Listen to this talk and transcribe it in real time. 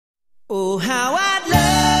Oh, how I'd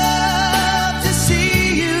love to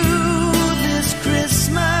see you this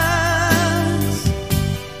Christmas.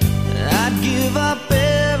 I'd give up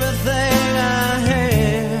everything I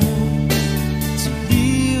have to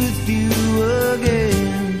be with you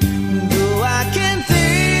again. Though I can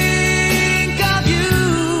think of you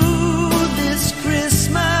this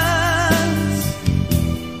Christmas,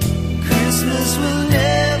 Christmas will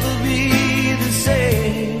never be the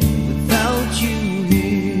same without you here.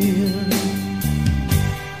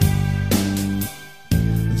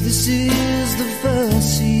 This is the first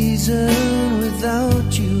season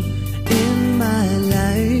without you in my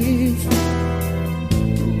life,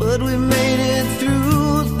 but we made it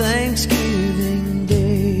through Thanksgiving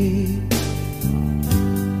Day.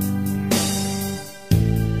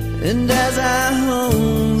 And as I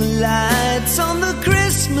hung the lights on the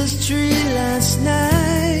Christmas tree last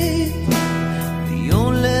night, the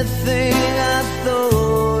only thing I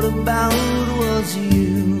thought about was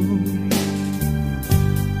you.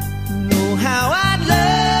 Know how I'd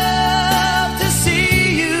love to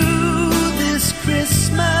see you this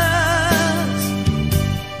Christmas.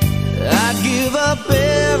 I'd give up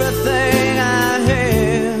everything I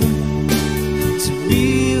have to be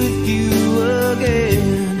with you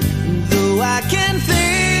again. Though I can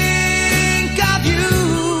think of you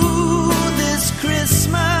this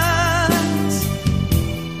Christmas,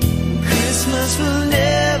 Christmas will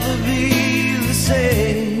never be the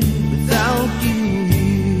same without you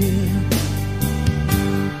here.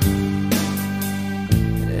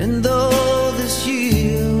 And though this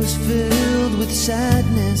year was filled with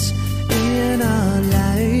sadness in our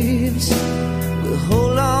lives, we'll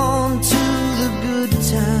hold on to the good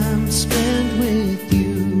times spent with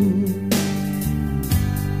you.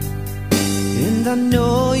 And I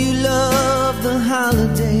know you love the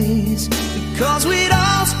holidays because we'd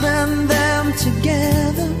all spend them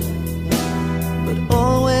together, but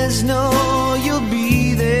always know you'll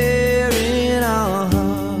be there in our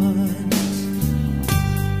hearts.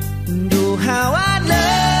 And oh, how I'd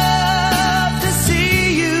love to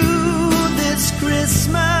see you this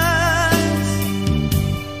Christmas.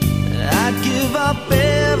 I'd give up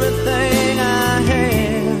everything I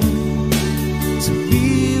have to be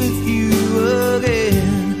with you again.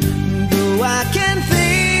 Though I can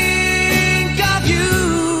think of you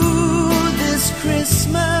this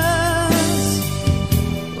Christmas,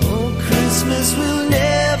 oh, Christmas will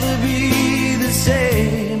never be the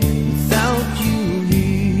same without you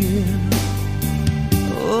here.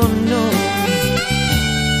 Oh no.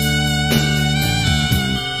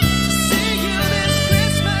 See you this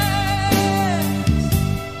Christmas.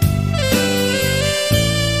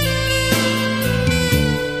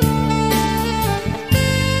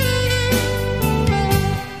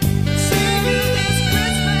 See you this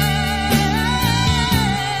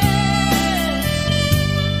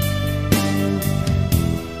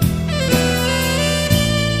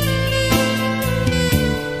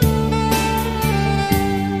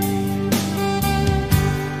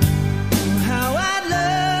How I'd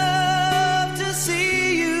love to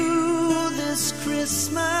see you this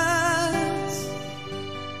Christmas.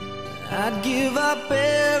 I'd give up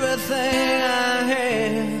everything I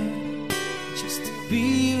have just to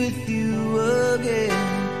be with you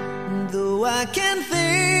again. Though I can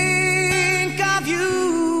think of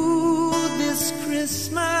you this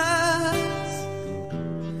Christmas,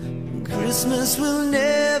 Christmas will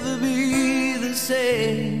never be the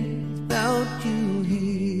same without you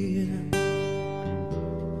here.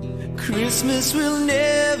 Christmas will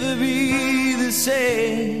never be the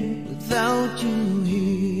same without you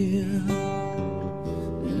here.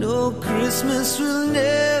 No, Christmas will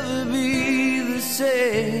never be the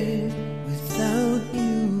same